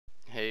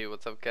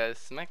What's up, guys?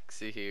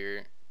 Smexy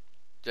here.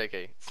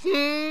 JK.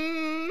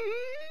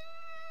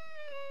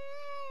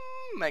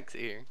 Smexy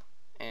here.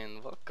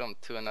 And welcome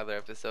to another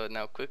episode.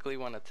 Now, quickly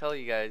want to tell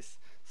you guys,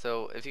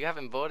 so if you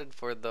haven't voted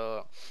for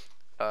the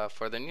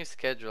new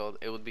schedule,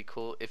 it would be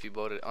cool if you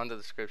voted on the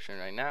description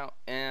right now.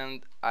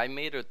 And I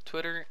made a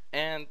Twitter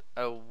and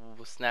a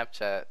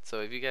Snapchat,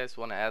 so if you guys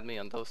want to add me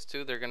on those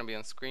two, they're gonna be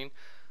on screen.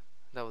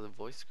 That was a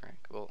voice crack.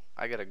 Well,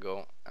 I gotta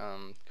go.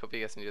 Hope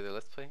you guys enjoy the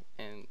Let's Play,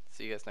 and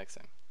see you guys next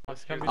time. Yeah,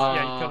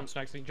 you killed him,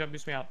 Snacks. You jump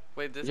boost me out.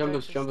 Wait, this jump guy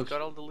boost, just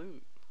got all the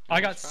loot. I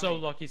got so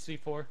lucky,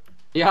 C4.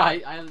 Yeah, I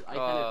kind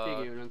of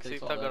figured until I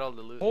saw that. got all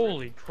the loot.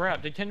 Holy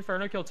crap, did Ken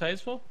Inferno kill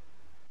Tasteful?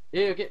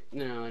 Yeah, okay.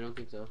 No, I don't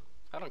think so.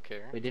 I don't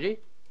care. Wait, did he?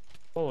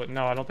 Oh,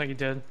 no, I don't think he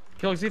did.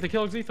 Kill Xetha,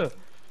 kill Xetha.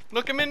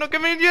 Look him in,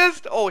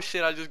 yes! Oh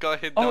shit, I just got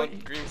hit down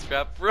green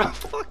strap, bro.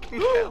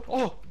 Fucking hell.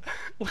 Oh,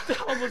 what the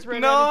hell was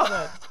ran No! into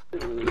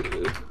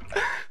that?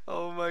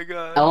 Oh my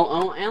god.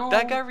 That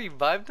That guy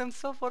revived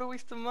himself? What a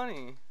waste of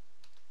money.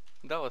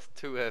 That was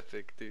too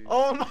epic, dude.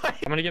 Oh my.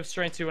 I'm gonna give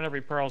strength 2 whenever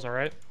he pearls,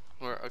 alright?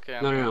 Okay,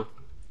 No.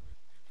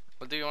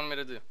 What do you want me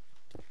to do?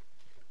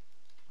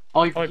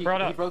 Oh, he broke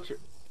your...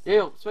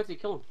 Yo, Swexy,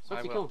 kill him.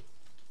 Swexy, kill him.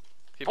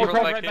 He pearled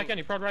right back in.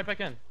 He pearled right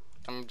back in.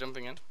 I'm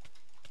jumping in.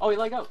 Oh, he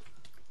leg out.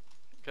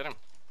 Get him.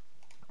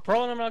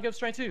 Pearl him and I'll give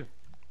strength 2.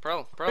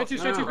 Pearl. Strength 2,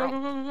 strength 2, go.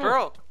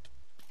 Pearl.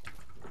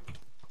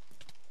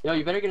 Yo,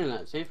 you better get in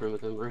that safe room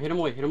with him, or hit him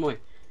away, Hit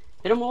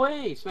him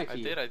away, Smexy.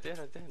 I did.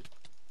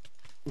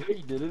 No,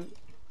 you didn't.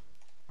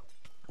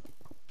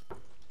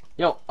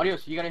 Yo,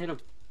 Adios, you gotta hit him.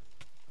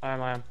 I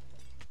am.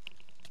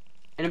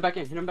 Hit him back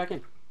in,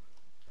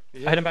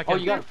 Yeah. I hit him back in. Oh,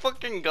 you got him.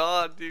 Fucking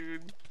god,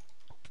 dude.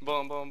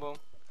 Boom.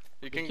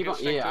 You can keep go on.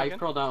 straight Yeah, to I again?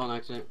 pearled out on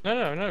accident.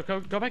 No,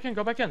 go back in. Yo,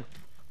 Go back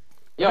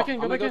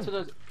in.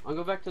 I'll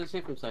go back to the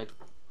safe room side.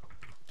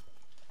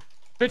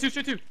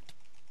 Straight 2.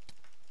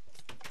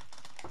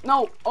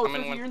 No! Oh, I'm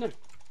in Swexy, one. you're in there.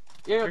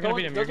 Yeah, You're gonna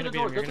beat him, go to the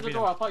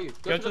door, I'll fight you.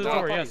 Go to the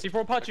door, yeah, C4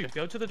 will pot you.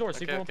 Go to the door,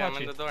 Okay, C4 will pot I'm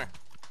in you. the door.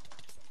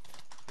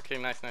 Okay,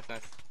 nice.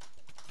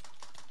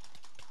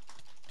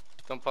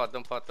 Don't pot.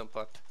 Got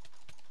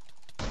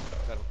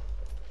him.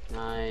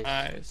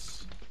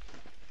 Nice.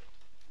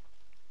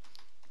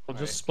 We'll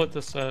just split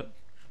this set.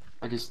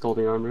 I just stole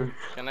the armor.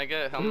 Can I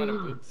get a helmet and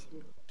boots?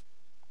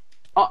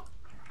 Oh!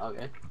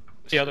 Okay.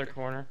 The other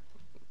corner.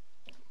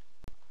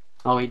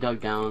 Oh, he dug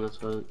down,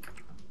 that's what...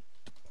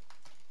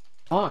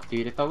 Fuck,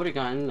 dude, if I would've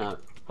gotten that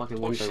fucking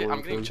one Oh shit,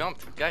 I'm getting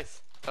jumped,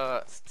 guys.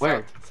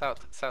 Where?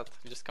 South.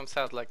 You just come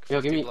south, like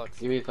 50 Yo, blocks.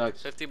 give me the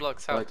thugs. 50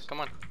 blocks south, Thugs. come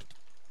on.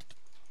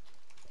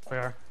 We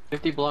are.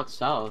 50 blocks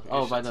south.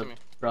 Oh, by the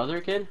brother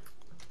kid?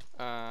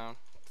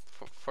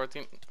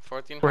 14.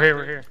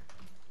 We're here.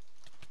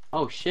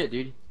 Oh shit,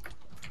 dude.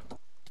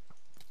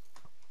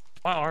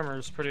 My armor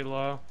is pretty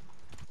low.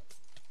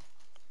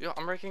 Yo,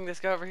 I'm wrecking this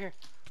guy over here.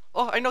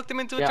 Oh, I knocked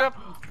him into a trap.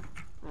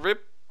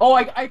 Rip. Oh,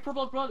 I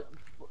purple brother.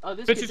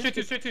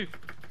 Straight 2.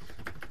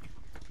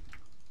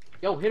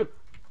 Yo, hit him.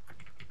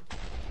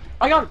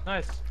 I got him.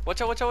 Nice.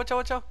 Watch out.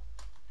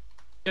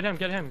 Get him.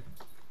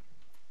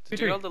 Did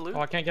you get all the loot?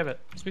 Oh, I can't give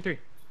it. Speed 3.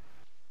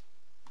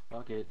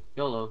 Fuck it.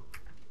 YOLO.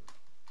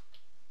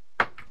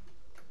 Is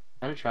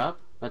that a trap?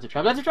 That's a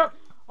trap.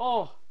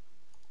 Oh!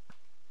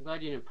 I'm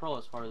glad you didn't pearl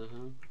as far as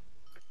him.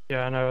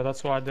 Yeah, I know.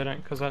 That's why I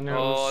didn't, because I knew it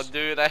was...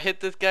 Dude, I hit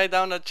this guy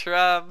down a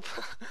trap.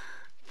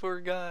 Poor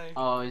guy.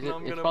 Oh, it's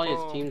probably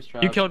his team's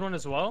trap. You killed one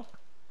as well?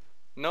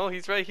 No,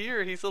 he's right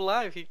here. He's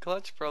alive. He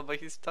clutched pearl, but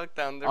he's stuck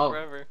down there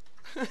forever.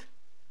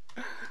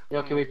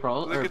 Yo, can we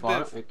pearl? Look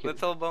at this.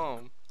 Let's all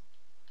bomb.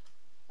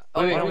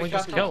 Why don't we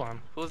just kill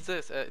him? Who's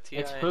this? TI.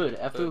 It's Hood.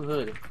 Fu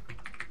Hood.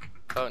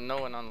 Oh, no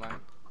one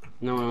online.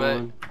 No one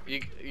online. You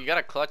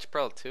gotta clutch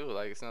pearl too.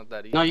 Like it's not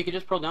that easy. No, you can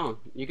just pearl down.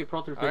 You can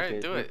pearl through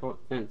fence. Alright, do it.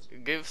 Fence.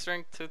 Give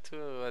strength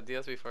to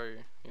DS before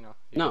you know.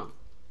 No.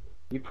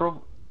 You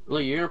pearl.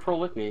 Look, you're gonna pearl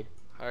with me.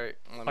 Alright.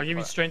 I'll give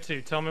you strength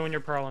 2. Tell me when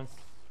you're pearling.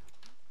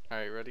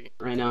 Alright, ready?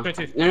 Right now.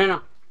 Strength 2.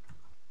 No.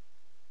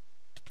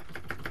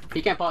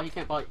 He can't pearl. He's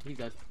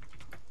dead.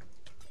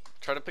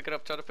 Try to pick it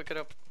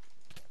up.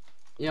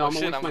 Yeah, Oh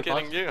shit, I'm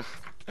kidding you.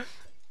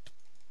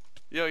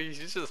 Yo, he's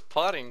just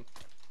potting.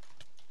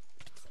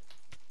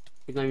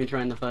 He's not even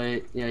trying to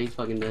fight. Yeah, he's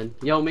fucking dead.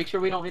 Yo, make sure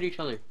we don't hit each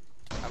other.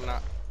 I'm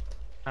not.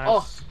 Nice.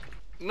 Oh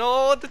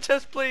no, the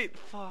chest plate.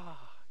 Fuck.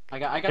 I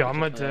got. Yo, I'm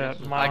gonna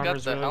my I got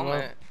the really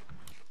helmet.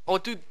 Oh,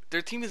 dude,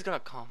 their team is gonna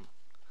come.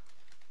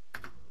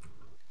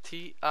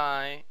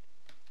 T.I.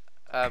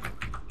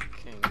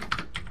 King.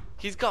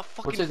 He's got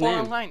fucking 4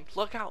 online.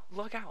 Look out.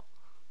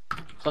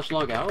 Slash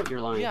log out?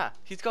 You're lying. Yeah,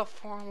 he's got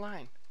 4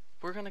 online.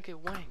 We're gonna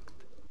get wanked.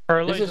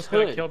 Pearly just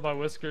got killed by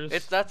Whiskers.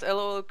 That's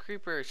LOL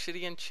Creeper,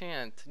 Shitty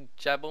Enchant,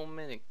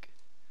 Jabominic.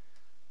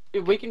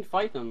 Dude, we can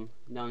fight them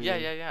down here.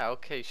 Yeah,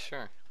 okay,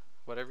 sure.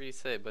 Whatever you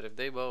say, but if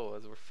they bow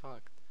us, we're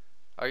fucked.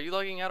 Are you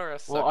logging out or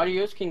us? Well,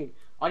 Adios can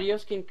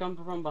come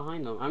from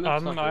behind them.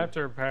 I have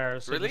to repair,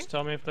 so really? just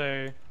tell me if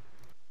they...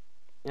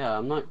 Yeah,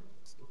 I'm not...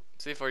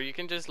 C4, you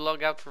can just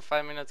log out for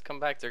 5 minutes, come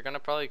back. They're gonna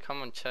probably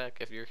come and check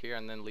if you're here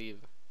and then leave.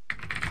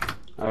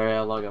 Alright,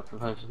 I'll log out for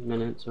 5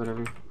 minutes,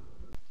 whatever.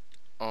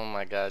 Oh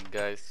my god,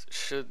 guys.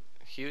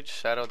 Huge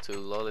shout out to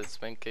Lolit's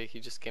Spinke. He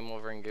just came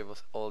over and gave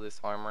us all this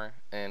armor,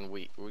 and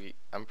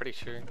I'm pretty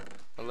sure.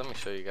 Well, let me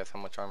show you guys how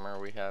much armor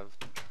we have.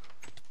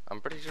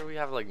 I'm pretty sure we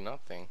have like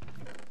nothing.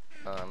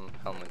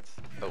 Helmets.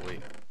 Oh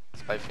wait,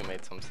 Spicy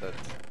made some sets.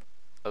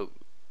 Oh,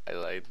 I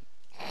lied.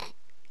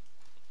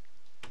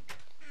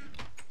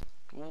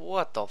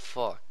 What the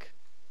fuck?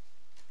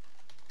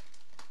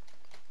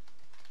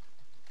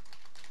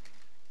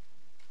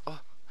 Oh,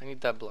 I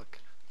need that block.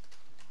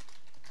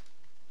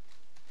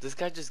 This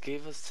guy just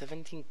gave us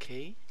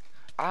 17k?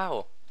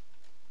 Ow!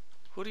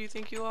 Who do you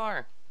think you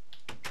are?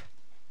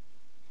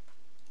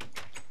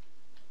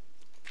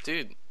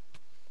 Dude.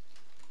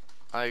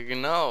 I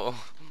know.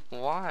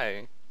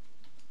 Why?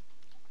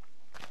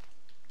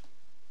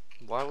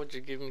 Why would you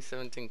give me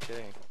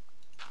 17k?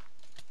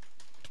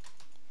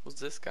 Who's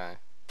this guy?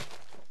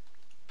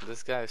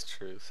 This guy is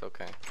Truth,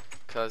 okay.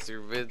 Cause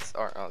your vids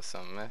are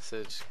awesome.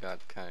 Message, God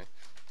Kai.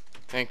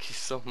 Thank you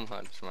so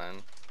much,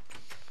 man.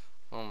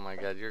 Oh my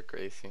god, you're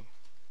crazy.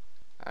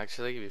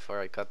 Actually, before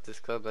I cut this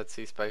clip, let's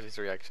see Spifey's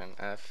reaction.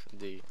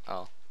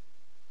 FDL.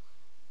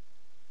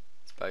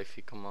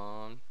 Spifey, come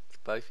on.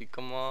 Spifey,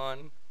 come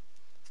on.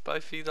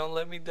 Spifey, don't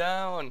let me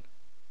down.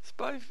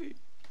 Spifey.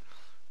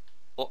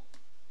 Oh.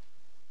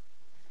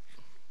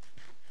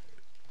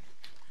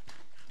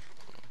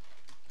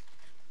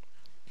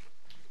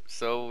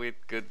 So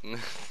with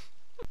goodness.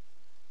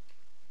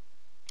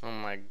 Oh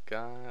my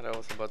god, I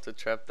was about to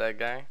trap that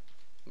guy.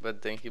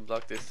 But then he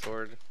blocked his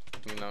sword,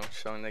 you know,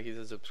 showing that he's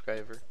a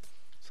subscriber.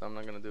 So I'm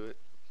not gonna do it.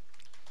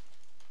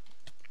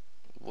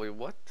 Wait,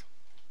 what?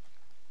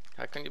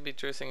 How can you be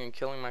choosing and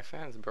killing my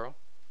fans, bro?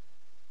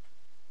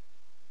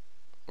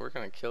 We're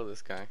gonna kill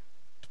this guy.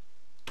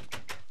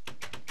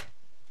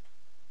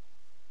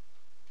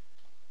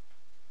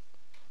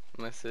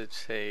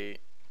 Message, hey,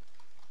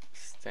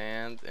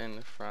 stand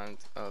in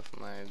front of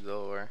my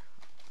door.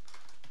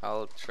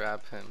 I'll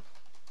trap him.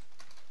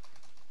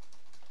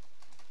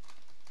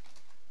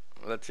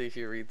 Let's see if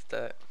he reads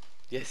that.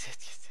 Yes, yes,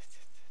 yes, yes,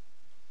 yes.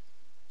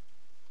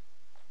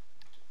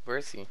 Where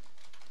is he?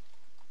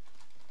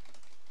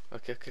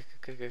 Okay, okay,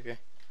 okay, okay, okay.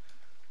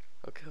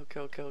 Okay, okay,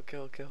 okay, okay,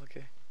 okay,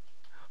 okay.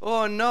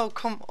 Oh no,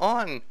 come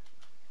on!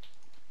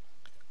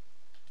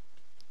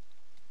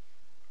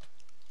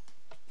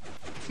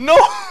 No!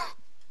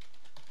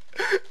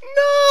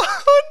 No!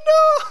 No!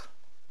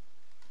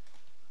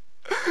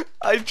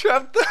 I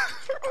trapped the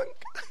wrong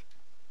guy.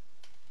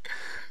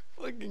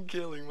 Fucking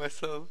killing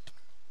myself.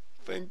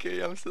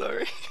 Pancake, I'm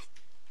sorry.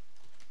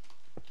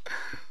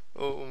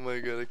 Oh my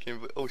god, I can't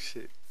believe. Oh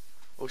shit.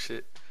 Oh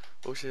shit.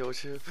 Oh shit, oh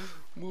shit.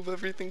 Move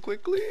everything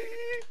quickly.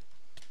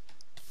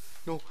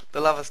 No, the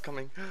lava's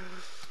coming.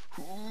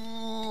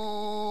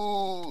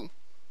 Ooh.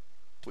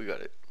 We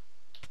got it.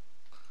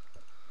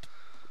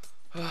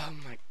 Oh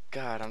my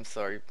god, I'm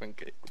sorry,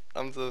 Pancake.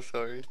 I'm so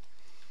sorry.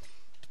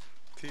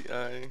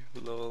 T.I.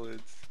 lol,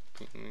 it's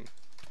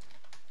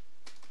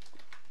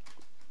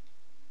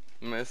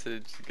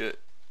message, get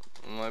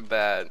my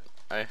bad.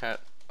 I had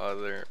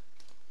other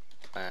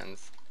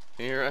plans.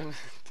 Here I'm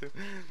to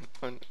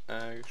on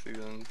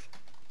accident.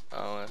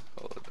 I'll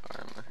hold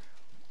armor.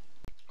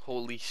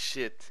 Holy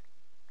shit.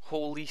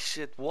 Holy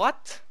shit.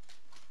 What?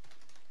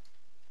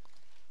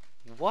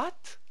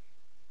 What?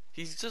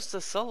 He's just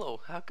a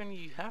solo. How can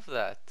you have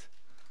that?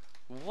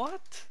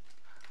 What?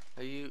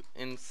 Are you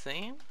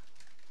insane?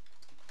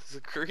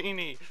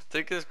 Screeny.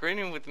 Take a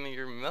screening with me.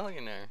 You're a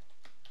millionaire.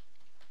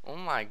 Oh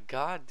my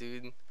god,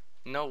 dude.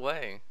 No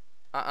way.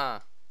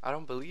 I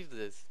don't believe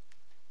this.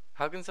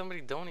 How can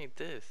somebody donate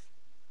this?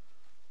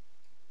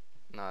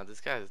 Nah,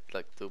 this guy is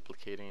like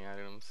duplicating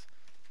items.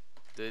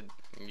 Did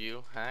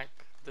you hack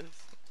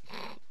this?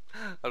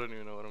 I don't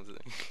even know what I'm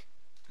saying.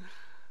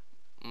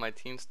 My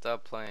team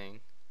stopped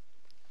playing.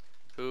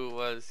 Who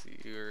was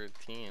your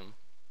team?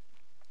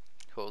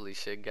 Holy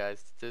shit,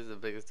 guys. This is the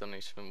biggest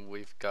donation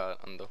we've got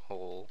on the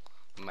whole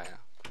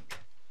map.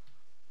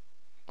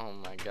 Oh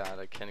my god,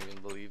 I can't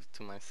even believe it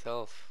to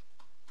myself.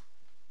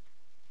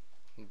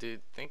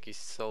 Dude, thank you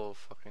so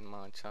fucking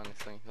much,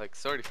 honestly. Like,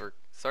 sorry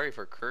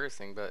for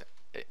cursing, but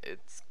it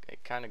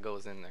kind of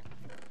goes in there.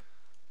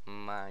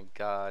 My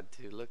god,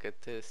 dude, look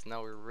at this.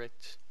 Now we're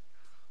rich.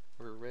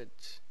 We're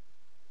rich.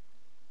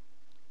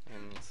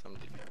 And some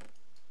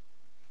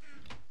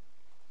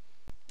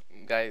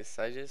guys,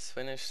 I just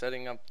finished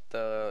setting up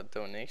the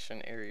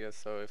donation area,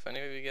 so if any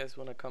of you guys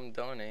want to come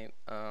donate,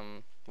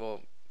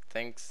 well,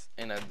 thanks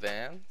in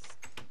advance.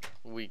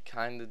 We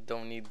kind of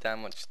don't need that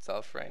much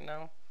stuff right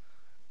now.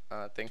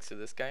 Thanks to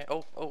this guy.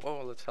 Oh,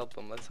 let's help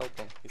him. Let's help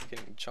him. He's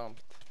getting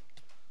jumped.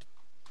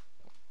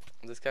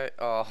 This guy.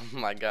 Oh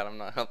my god, I'm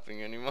not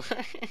helping anymore.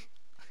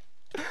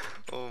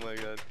 Oh my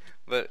god.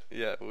 But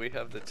yeah, we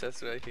have the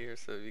chest right here,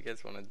 so if you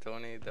guys want to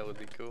donate, that would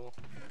be cool.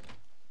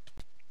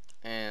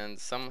 And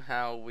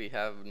somehow we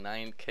have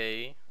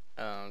 9k.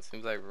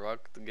 Seems like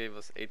Rock gave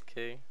us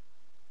 8k.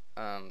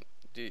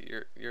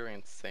 Dude, you're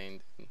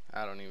insane, dude.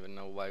 I don't even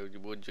know why would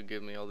you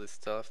give me all this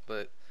stuff,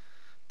 but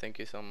thank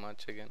you so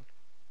much again.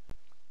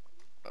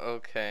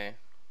 Okay,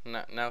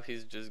 Now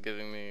he's just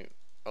giving me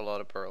a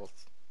lot of pearls.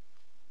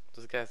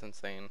 This guy's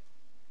insane.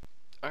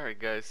 Alright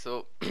guys,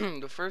 so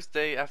the first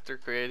day after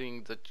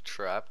creating the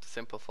trap, the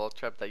simple fall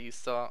trap that you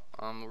saw,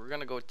 we're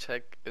gonna go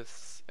check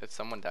if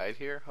someone died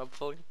here,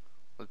 hopefully.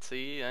 Let's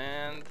see,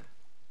 and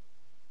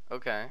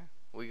okay,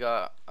 we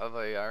got a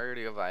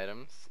variety of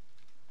items.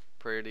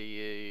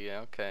 Pretty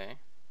okay.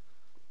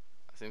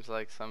 Seems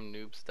like some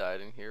noobs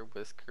died in here.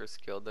 Whiskers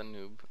killed a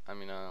noob. I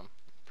mean,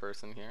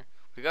 person here.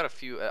 We got a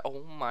few.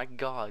 Oh my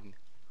god.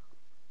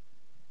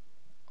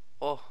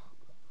 Oh,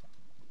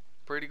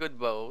 pretty good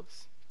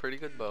bows. Pretty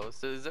good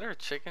bows. Is there a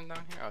chicken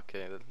down here?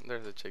 Okay,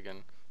 there's a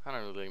chicken. I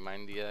don't really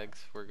mind the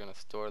eggs. We're gonna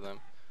store them,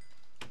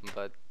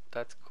 but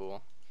that's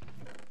cool.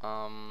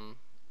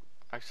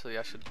 Actually,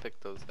 I should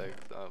pick those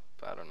eggs up.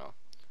 I don't know.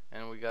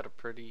 And we got a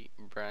pretty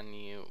brand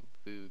new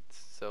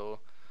boots. So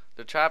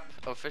the trap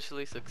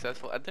officially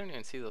successful. I didn't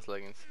even see those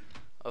leggings.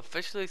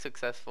 Officially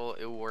successful.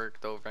 It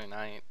worked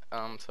overnight.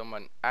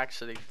 Someone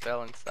actually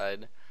fell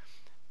inside,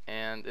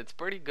 and it's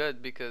pretty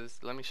good because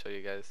let me show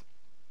you guys.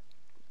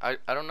 I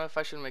don't know if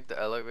I should make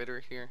the elevator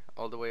here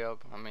all the way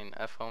up. I mean,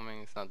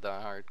 F-homing is not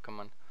that hard.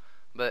 Come on.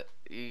 But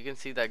you can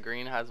see that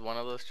green has one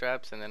of those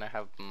traps, and then I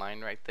have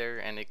mine right there,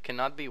 and it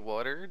cannot be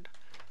watered.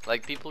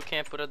 Like, people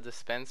can't put a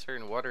dispenser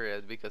and water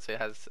it because it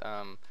has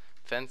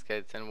fence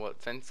gates, and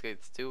what fence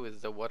gates do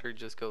is the water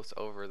just goes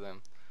over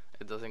them.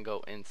 It doesn't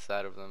go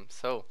inside of them.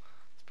 So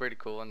it's pretty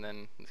cool. And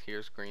then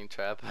here's green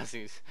trap. As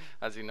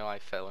you know, I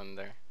fell in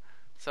there.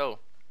 So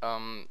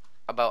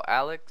about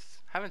Alex,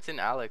 haven't seen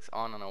Alex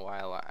on in a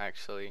while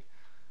actually.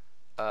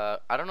 I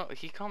don't know.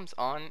 He comes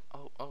on.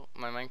 Oh,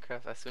 my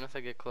Minecraft. As soon as I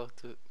get close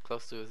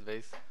to his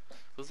base.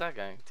 Who's that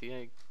guy?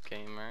 TA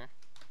Gamer,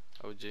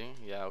 OG.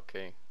 Yeah,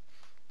 okay.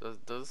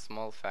 Those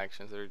small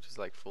factions are just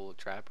like full of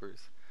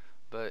trappers.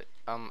 But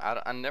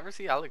I never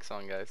see Alex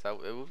on, guys.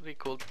 It would be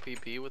cool to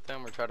PP with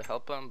him or try to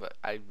help him, but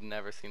I've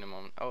never seen him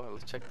on. Oh,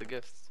 let's check the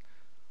gifts.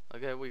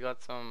 Okay, we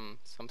got some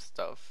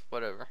stuff.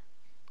 Whatever.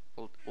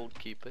 We'll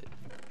keep it.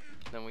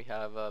 Then we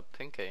have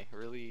Pinkay.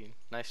 Really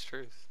nice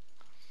truth.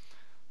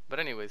 But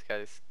anyways,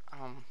 guys,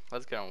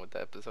 let's get on with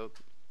the episode.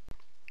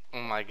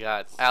 Oh my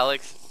God,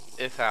 Alex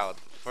is out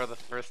for the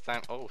first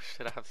time. Oh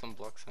shit, I have some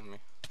blocks on me.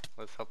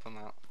 Let's help him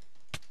out.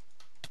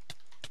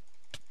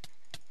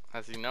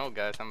 As you know,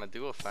 guys, I'm a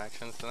duo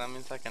faction, so that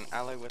means I can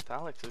ally with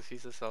Alex if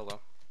he's a solo.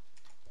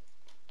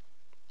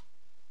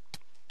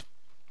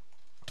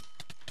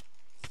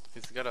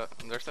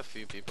 There's a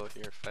few people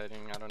here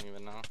fighting, I don't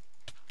even know.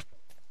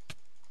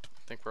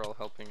 I think we're all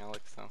helping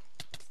Alex though.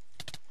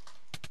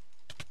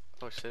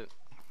 Oh shit,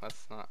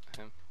 that's not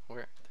him.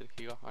 Where did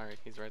he go? Alright,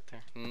 he's right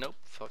there. Nope,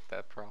 fuck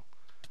that pro.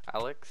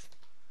 Alex?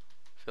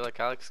 I feel like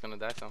Alex is gonna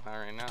die somehow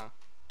right now.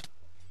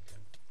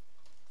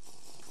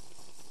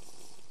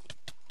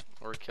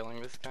 We're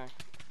killing this guy.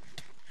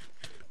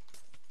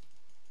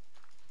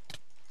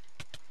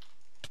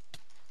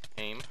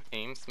 Aim,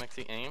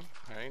 Smexy, aim.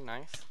 Alright,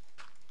 nice.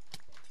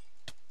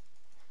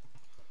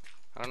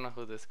 I don't know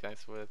who this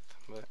guy's with,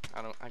 but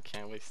I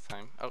can't waste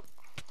time. Oh,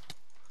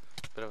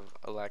 bit of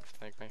a lag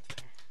spike right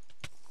there.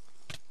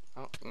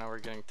 Oh, now we're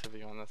getting to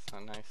the one. That's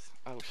not nice.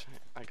 Oh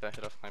shit, I got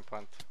hit off my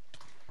punt.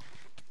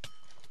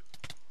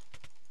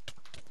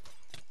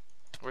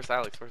 Where's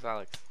Alex? Where's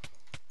Alex?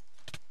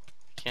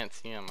 I can't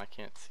see him. I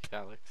can't see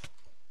Alex.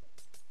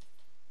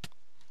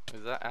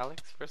 Is that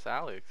Alex? Where's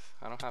Alex?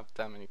 I don't have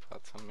that many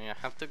pots on me. I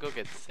have to go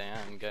get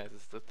sand, guys.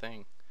 It's the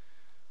thing.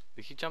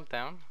 Did he jump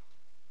down?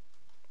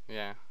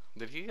 Yeah.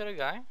 Did he get a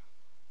guy?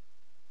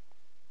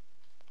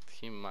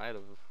 He might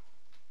have.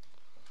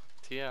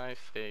 TI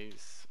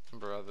face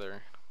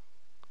brother.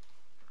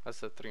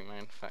 That's a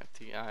 3-man fight.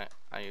 TI,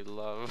 I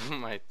love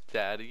my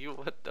daddy.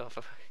 What the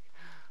fuck?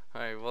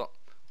 Alright, well,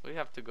 we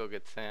have to go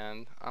get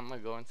sand. I'm gonna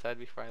go inside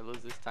before I lose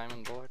this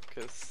diamond block,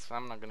 because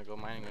I'm not gonna go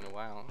mining in a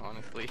while,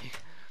 honestly.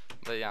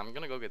 But yeah, I'm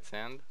gonna go get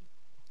sand.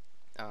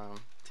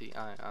 TI,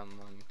 I'm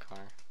on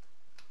car.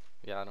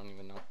 Yeah, I don't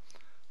even know.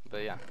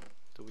 But yeah,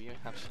 do we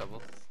have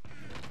shovels?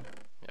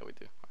 Yeah, we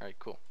do. Alright,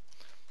 cool.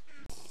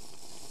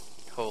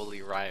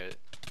 Holy riot.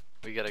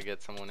 We gotta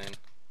get someone in.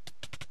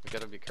 We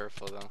gotta be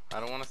careful though. I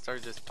don't wanna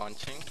start just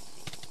punching.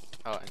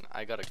 Oh, and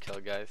I got a kill,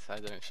 guys. I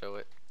didn't show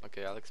it.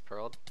 Okay, Alex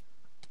pearled.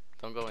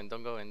 Don't go in,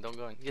 don't go in, don't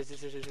go in. Yes,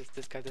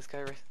 this guy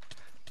right.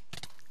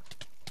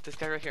 This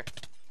guy right here.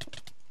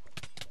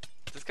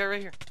 This guy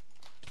right here.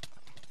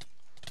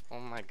 Oh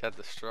my God,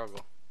 the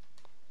struggle.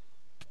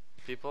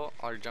 People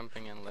are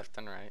jumping in left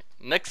and right.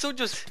 Nexo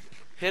just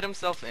hit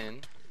himself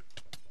in.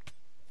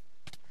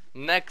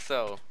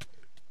 Nexo.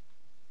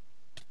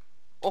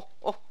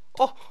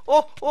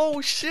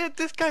 Oh shit,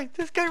 this guy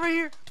right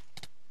here.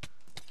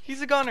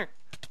 He's a gunner.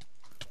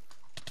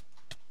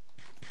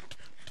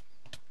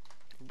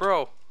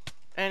 Bro,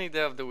 any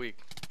day of the week.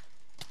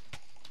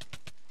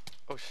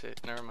 Oh shit,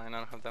 never mind, I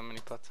don't have that many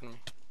pots on me.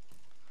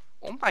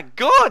 Oh my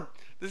God,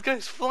 this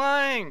guy's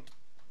flying.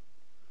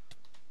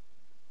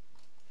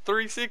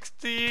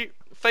 360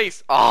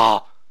 face.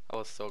 Ah, I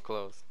was so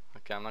close.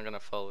 Okay, I'm not gonna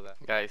follow that.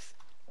 Guys,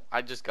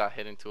 I just got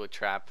hit into a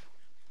trap.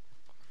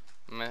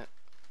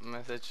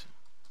 Message.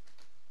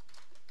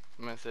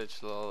 Message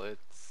lol,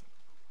 it's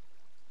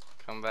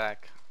come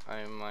back.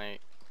 I might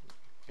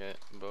get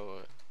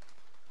bored.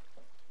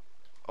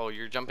 Oh,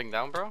 you're jumping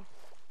down, bro?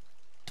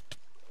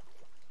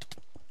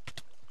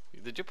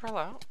 Did you pearl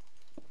out?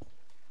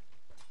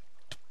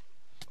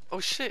 Oh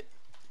shit!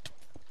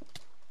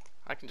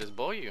 I can just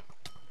bow you.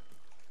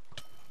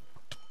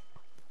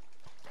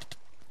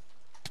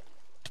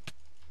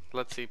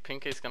 Let's see,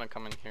 Pinky's gonna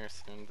come in here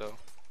soon though.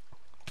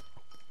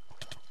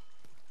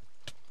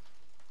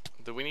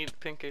 Do we need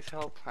Pinky's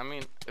help? I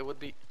mean, it would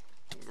be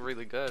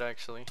really good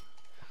actually.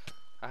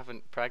 I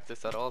haven't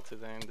practiced at all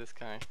today, and this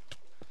guy's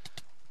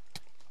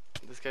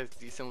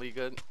decently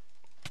good.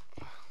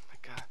 Oh my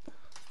god,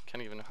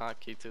 can't even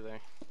hotkey today.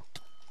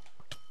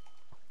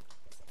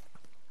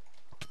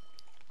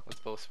 Let's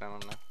both spam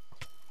him now.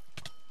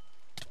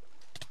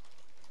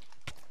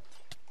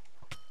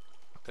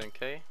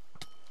 Pinky.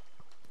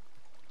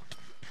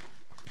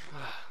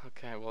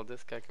 Okay, well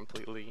this guy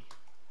completely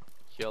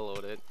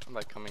yellowed it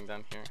by coming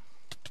down here.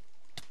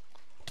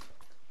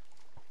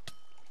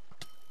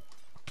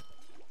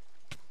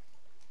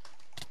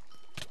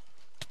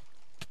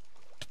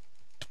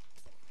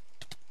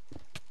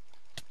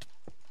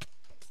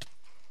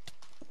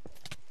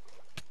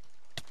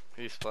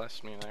 He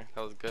splashed me there.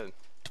 That was good.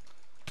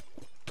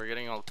 We're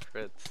getting all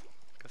crits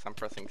because I'm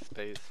pressing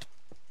space.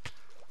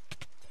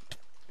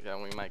 Yeah,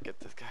 we might get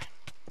this guy.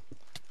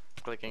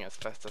 Clicking as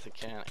fast as I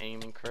can,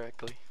 aiming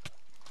correctly.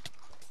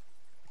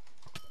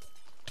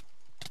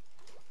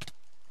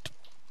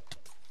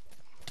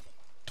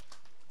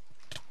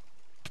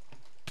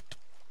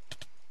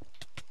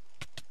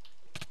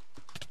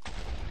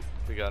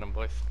 We got him,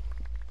 boys.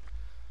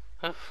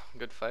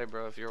 Good fight,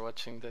 bro, if you're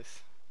watching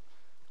this.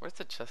 Where's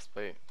the chest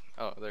plate?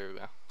 Oh, there we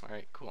go.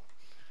 Alright, cool.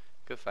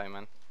 Good fight,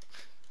 man.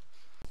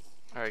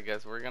 Alright,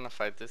 guys, we're gonna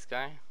fight this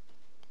guy.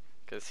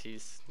 Because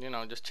he's, you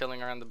know, just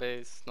chilling around the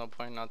base. No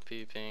point not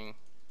peeping.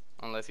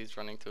 Unless he's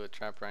running to a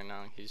trap right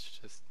now. He's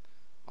just...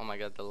 Oh my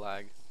god, the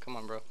lag. Come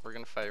on, bro. We're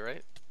gonna fight,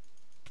 right?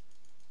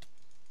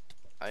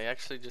 I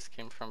actually just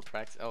came from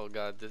practice. Oh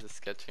god, this is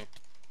sketchy.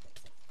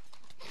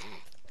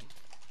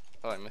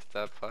 Oh, I missed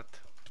that putt.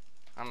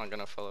 I'm not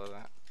gonna follow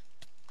that.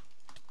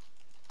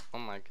 Oh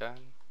my god.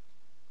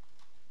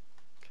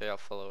 Okay, I'll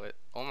follow it.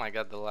 Oh my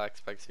god, the lag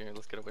spikes here.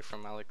 Let's get away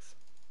from Alex.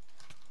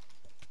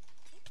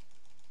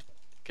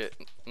 Get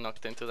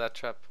knocked into that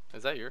trap.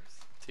 Is that yours?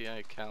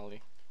 T.I.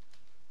 Cali.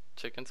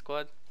 Chicken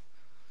Squad?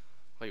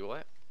 Wait,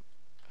 what?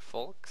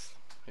 Folks?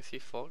 Is he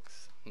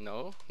Folks?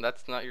 No,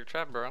 that's not your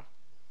trap, bro.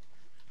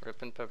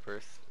 Rippin'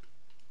 Peppers.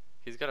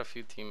 He's got a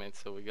few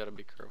teammates, so we gotta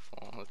be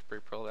careful. Let's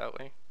pre-pro that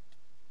way.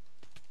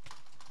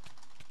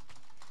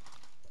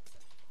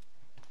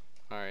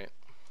 Alright.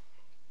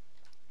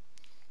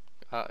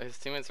 His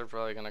teammates are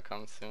probably gonna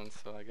come soon,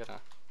 so I gotta...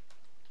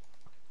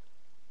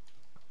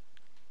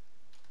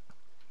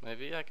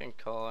 Maybe I can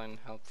call in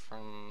help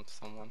from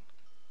someone.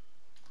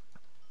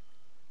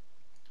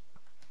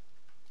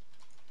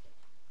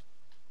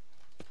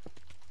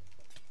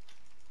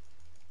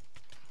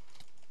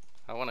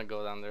 I wanna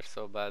go down there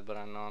so bad, but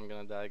I know I'm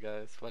gonna die,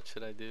 guys. What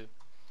should I do?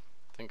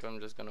 I think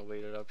I'm just gonna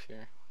wait it up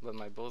here. But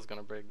my bow's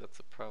gonna break, that's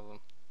the problem.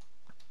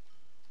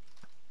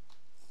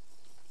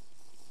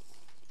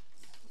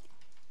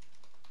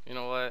 You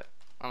know what?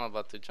 I'm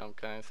about to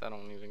jump, guys. I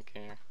don't even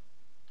care.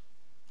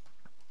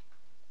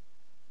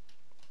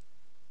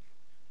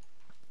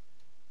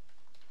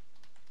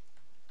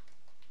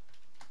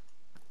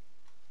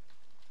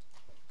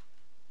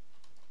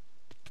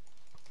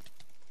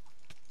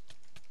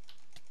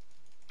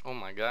 Oh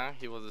my god,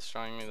 he was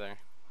destroying me there.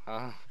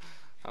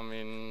 I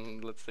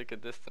mean, let's take a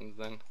distance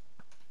then.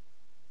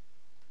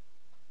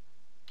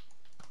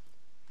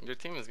 Your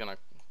team is gonna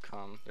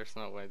come. There's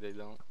no way they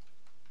don't.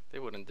 They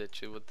wouldn't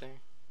ditch you, would they?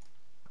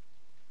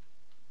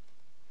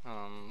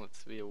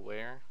 Let's be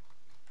aware.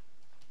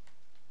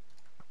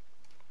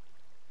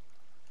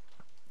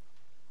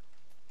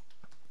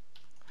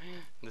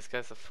 This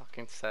guy's a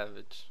fucking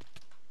savage.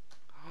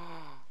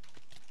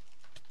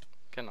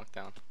 Get knocked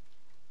down.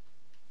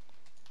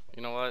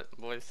 You know what,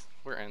 boys?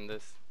 We're in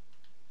this.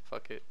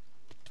 Fuck it.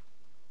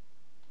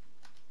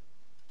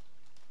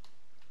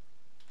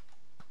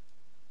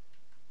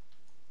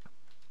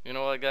 You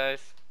know what,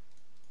 guys?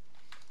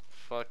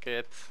 Fuck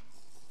it.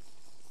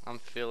 I'm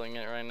feeling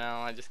it right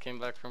now. I just came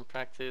back from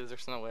practice.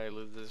 There's no way I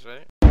lose this,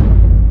 right?